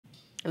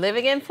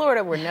Living in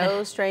Florida, we're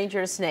no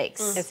stranger to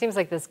snakes. It seems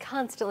like this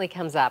constantly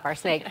comes up, our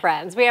snake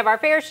friends. We have our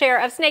fair share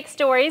of snake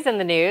stories in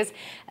the news,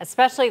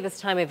 especially this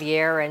time of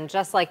year. And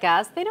just like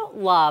us, they don't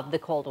love the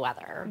cold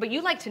weather. But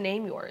you like to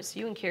name yours.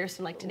 You and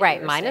Kirsten like to name Right,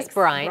 your mine snakes. is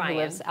Brian, who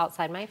lives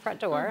outside my front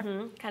door.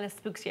 Kind of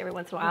spooks you every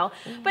once in a while.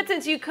 But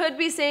since you could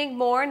be seeing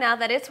more now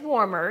that it's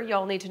warmer,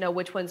 you'll need to know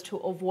which ones to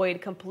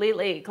avoid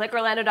completely.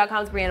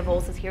 ClickOrlando.com's Brianna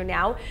Voles is here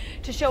now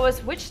to show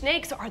us which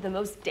snakes are the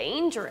most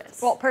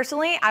dangerous. Well,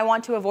 personally, I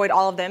want to avoid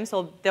all of them,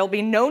 so there'll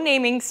be no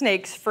naming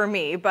snakes for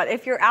me. But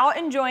if you're out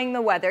enjoying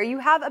the weather, you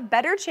have a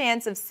better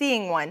chance of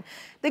seeing one.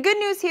 The good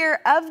news here,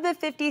 of the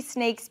 50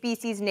 snake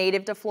species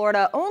native to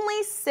Florida,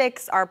 only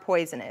 6 are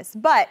poisonous.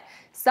 But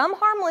some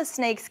harmless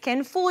snakes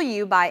can fool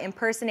you by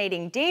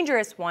impersonating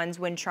dangerous ones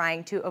when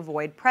trying to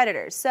avoid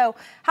predators. So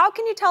how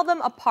can you tell them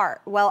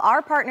apart? Well,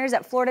 our partners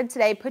at Florida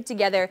Today put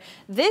together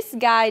this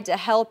guide to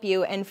help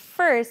you. And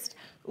first,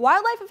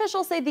 wildlife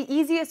officials say the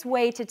easiest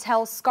way to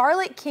tell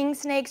scarlet king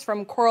snakes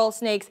from coral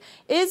snakes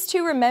is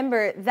to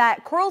remember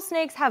that coral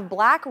snakes have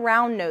black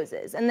round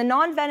noses, and the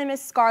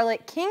non-venomous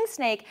scarlet king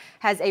snake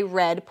has a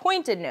red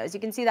pointed nose.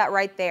 You can see that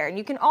right there. And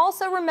you can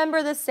also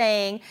remember the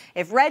saying,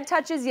 if red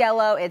touches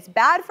yellow, it's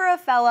bad for a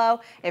fellow.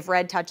 If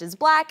red touches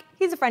black,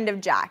 he's a friend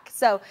of Jack.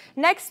 So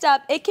next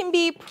up, it can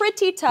be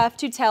pretty tough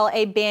to tell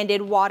a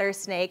banded water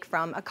snake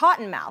from a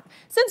cottonmouth,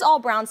 since all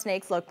brown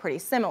snakes look pretty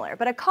similar.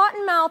 But a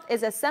cottonmouth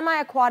is a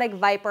semi-aquatic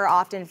viper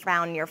often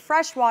found near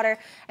fresh water,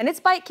 and its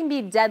bite can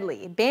be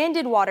deadly.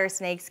 Banded water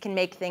snakes can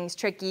make things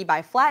tricky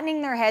by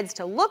flattening their heads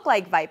to look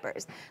like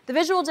vipers. The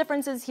visual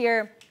differences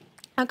here: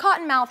 a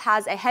cottonmouth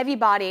has a heavy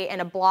body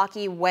and a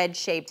blocky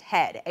wedge-shaped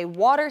head. A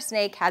water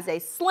snake has a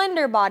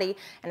slender body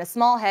and a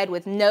small head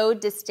with no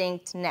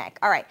distinct neck.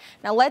 All right,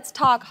 now let's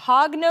talk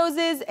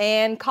hognoses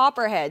and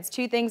copperheads,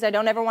 2 things I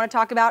don't ever want to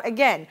talk about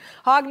again.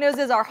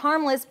 Hognoses are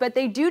harmless, but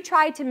they do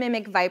try to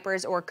mimic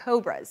vipers or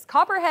cobras.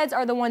 Copperheads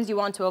are the ones you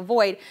want to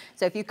avoid,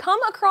 so if you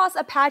come across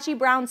a patchy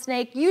brown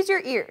snake, use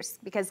your ears,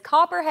 because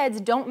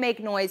copperheads don't make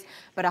noise,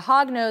 but a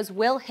hognose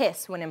will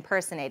hiss when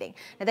impersonating.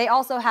 Now, they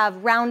also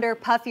have rounder,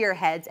 puffier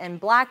heads and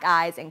black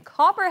eyes, and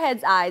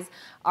copperhead's eyes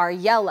are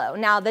yellow.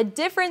 Now, the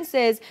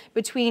differences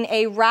between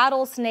a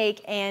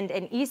rattlesnake and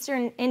an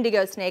eastern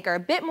indigo snake are a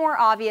bit more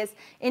obvious.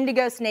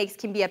 Indigo snakes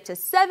can be up to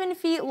 7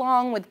 feet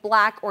long with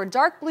black or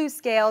dark blue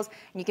scales,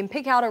 and you can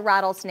pick out a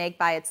rattlesnake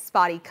by its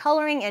spotty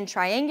coloring and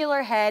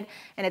triangular head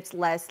and its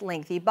less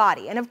lengthy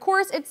body. And of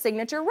course, its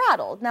signature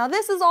rattle. Now,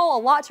 this is all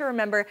a lot to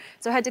remember,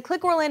 so head to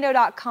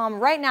clickorlando.com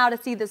right now to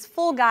see this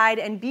full guide,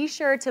 and be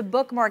sure to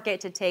bookmark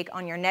it to take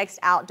on your next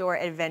outdoor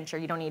adventure.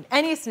 You don't need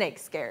any snake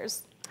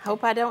scares.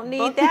 Hope I don't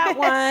need that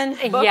one.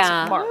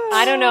 Yeah,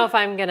 I don't know if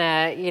I'm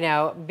gonna,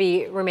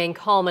 remain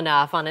calm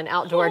enough on an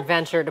outdoor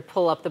adventure to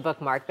pull up the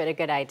bookmark, but a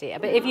good idea.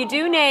 But if you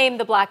do name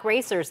the black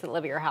racers that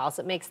live at your house,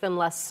 it makes them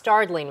less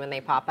startling when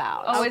they pop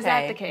out. Oh, okay. Is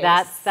that the case?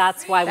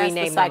 That's why we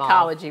name them all.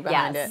 Psychology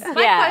behind it. My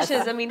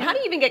question is, how do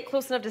you even get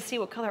close enough to see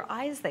what color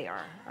eyes they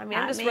are? I'm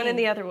just running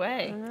the other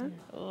way.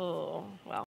 Oh, well.